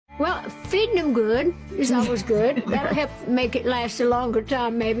Well, feeding them good is always good. That'll help make it last a longer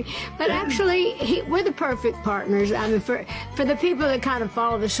time, maybe. But actually, we're the perfect partners. I mean, for the people that kind of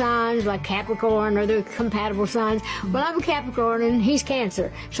follow the signs, like Capricorn or the compatible signs, well, I'm a Capricorn and he's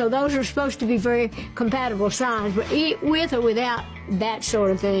Cancer. So those are supposed to be very compatible signs. But with or without that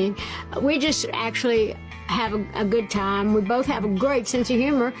sort of thing, we just actually have a good time. We both have a great sense of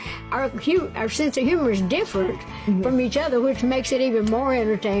humor. Our sense of humor is different from each other, which makes it even more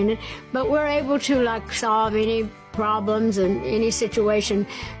entertaining. But we're able to like solve any problems and any situation,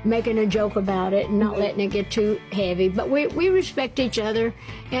 making a joke about it and not letting it get too heavy. But we respect each other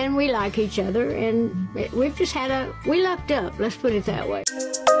and we like each other, and we've just we lucked up, let's put it that way.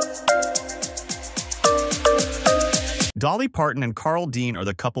 Dolly Parton and Carl Dean are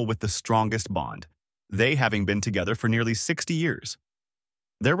the couple with the strongest bond, they having been together for nearly 60 years.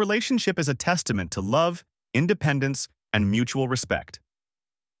 Their relationship is a testament to love, independence, and mutual respect.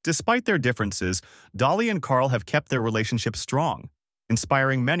 Despite their differences, Dolly and Carl have kept their relationship strong,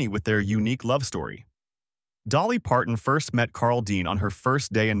 inspiring many with their unique love story. Dolly Parton first met Carl Dean on her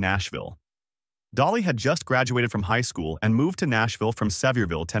first day in Nashville. Dolly had just graduated from high school and moved to Nashville from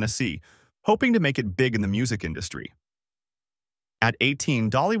Sevierville, Tennessee, hoping to make it big in the music industry. At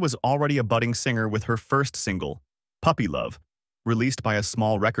 18, Dolly was already a budding singer with her first single, Puppy Love, released by a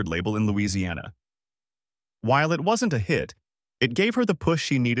small record label in Louisiana. While it wasn't a hit, it gave her the push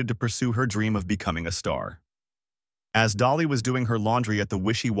she needed to pursue her dream of becoming a star. As Dolly was doing her laundry at the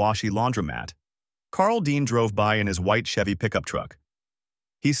wishy-washy laundromat, Carl Dean drove by in his white Chevy pickup truck.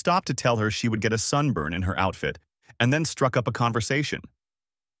 He stopped to tell her she would get a sunburn in her outfit, and then struck up a conversation.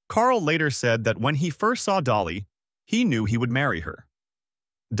 Carl later said that when he first saw Dolly, he knew he would marry her.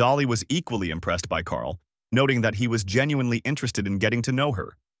 Dolly was equally impressed by Carl, noting that he was genuinely interested in getting to know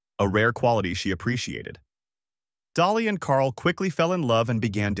her, a rare quality she appreciated. Dolly and Carl quickly fell in love and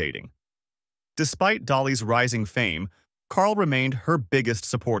began dating. Despite Dolly's rising fame, Carl remained her biggest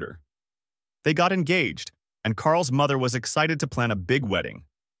supporter. They got engaged, and Carl's mother was excited to plan a big wedding.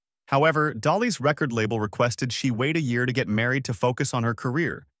 However, Dolly's record label requested she wait a year to get married to focus on her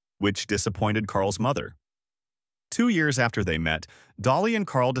career, which disappointed Carl's mother. 2 years after they met, Dolly and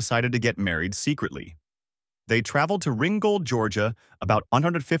Carl decided to get married secretly. They traveled to Ringgold, Georgia, about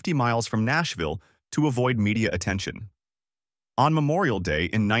 150 miles from Nashville, to avoid media attention. On Memorial Day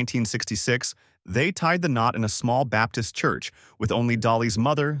in 1966, they tied the knot in a small Baptist church with only Dolly's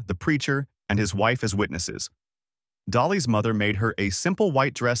mother, the preacher, and his wife as witnesses. Dolly's mother made her a simple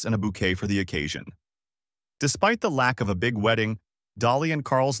white dress and a bouquet for the occasion. Despite the lack of a big wedding, Dolly and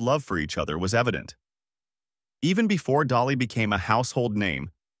Carl's love for each other was evident. Even before Dolly became a household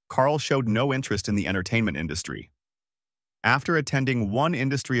name, Carl showed no interest in the entertainment industry. After attending one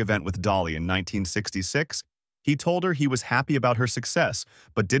industry event with Dolly in 1966, he told her he was happy about her success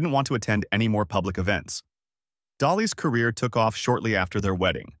but didn't want to attend any more public events. Dolly's career took off shortly after their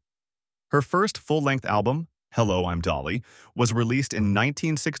wedding. Her first full-length album, Hello, I'm Dolly, was released in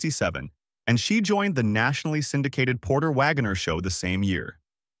 1967, and she joined the nationally syndicated Porter Wagoner Show the same year.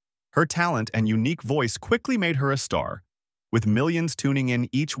 Her talent and unique voice quickly made her a star, with millions tuning in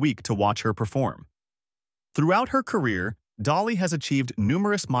each week to watch her perform. Throughout her career, Dolly has achieved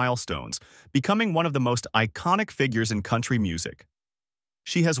numerous milestones, becoming one of the most iconic figures in country music.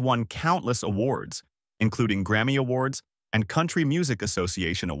 She has won countless awards, including Grammy Awards and Country Music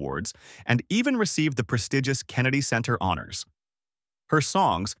Association Awards, and even received the prestigious Kennedy Center honors. Her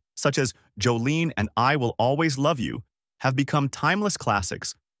songs, such as Jolene and I Will Always Love You, have become timeless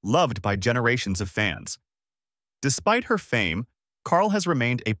classics, loved by generations of fans. Despite her fame, Carl has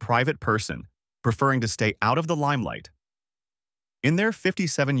remained a private person, preferring to stay out of the limelight. In their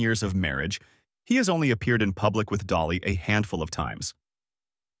 57 years of marriage, he has only appeared in public with Dolly a handful of times.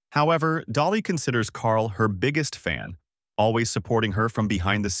 However, Dolly considers Carl her biggest fan, always supporting her from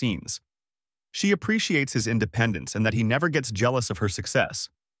behind the scenes. She appreciates his independence and that he never gets jealous of her success.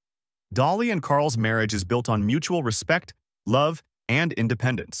 Dolly and Carl's marriage is built on mutual respect, love, and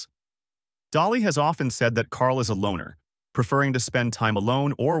independence. Dolly has often said that Carl is a loner, preferring to spend time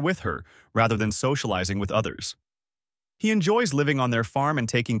alone or with her rather than socializing with others. He enjoys living on their farm and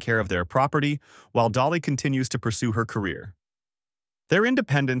taking care of their property, while Dolly continues to pursue her career. Their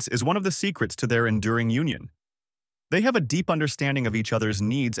independence is one of the secrets to their enduring union. They have a deep understanding of each other's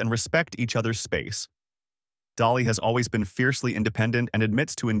needs and respect each other's space. Dolly has always been fiercely independent and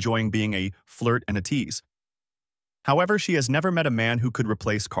admits to enjoying being a flirt and a tease. However, she has never met a man who could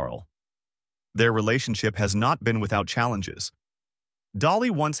replace Carl. Their relationship has not been without challenges. Dolly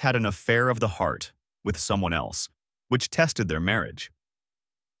once had an affair of the heart with someone else, which tested their marriage.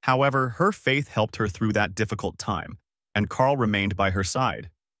 However, her faith helped her through that difficult time, and Carl remained by her side.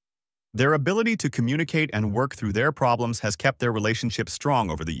 Their ability to communicate and work through their problems has kept their relationship strong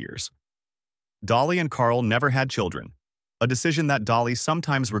over the years. Dolly and Carl never had children, a decision that Dolly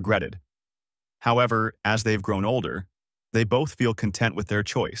sometimes regretted. However, as they've grown older, they both feel content with their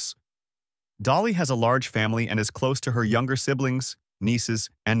choice. Dolly has a large family and is close to her younger siblings, nieces,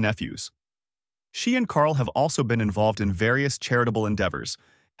 and nephews. She and Carl have also been involved in various charitable endeavors,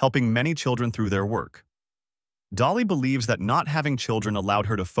 helping many children through their work. Dolly believes that not having children allowed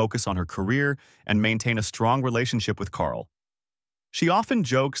her to focus on her career and maintain a strong relationship with Carl. She often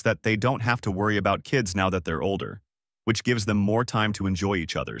jokes that they don't have to worry about kids now that they're older, which gives them more time to enjoy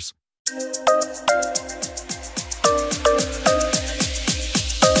each other's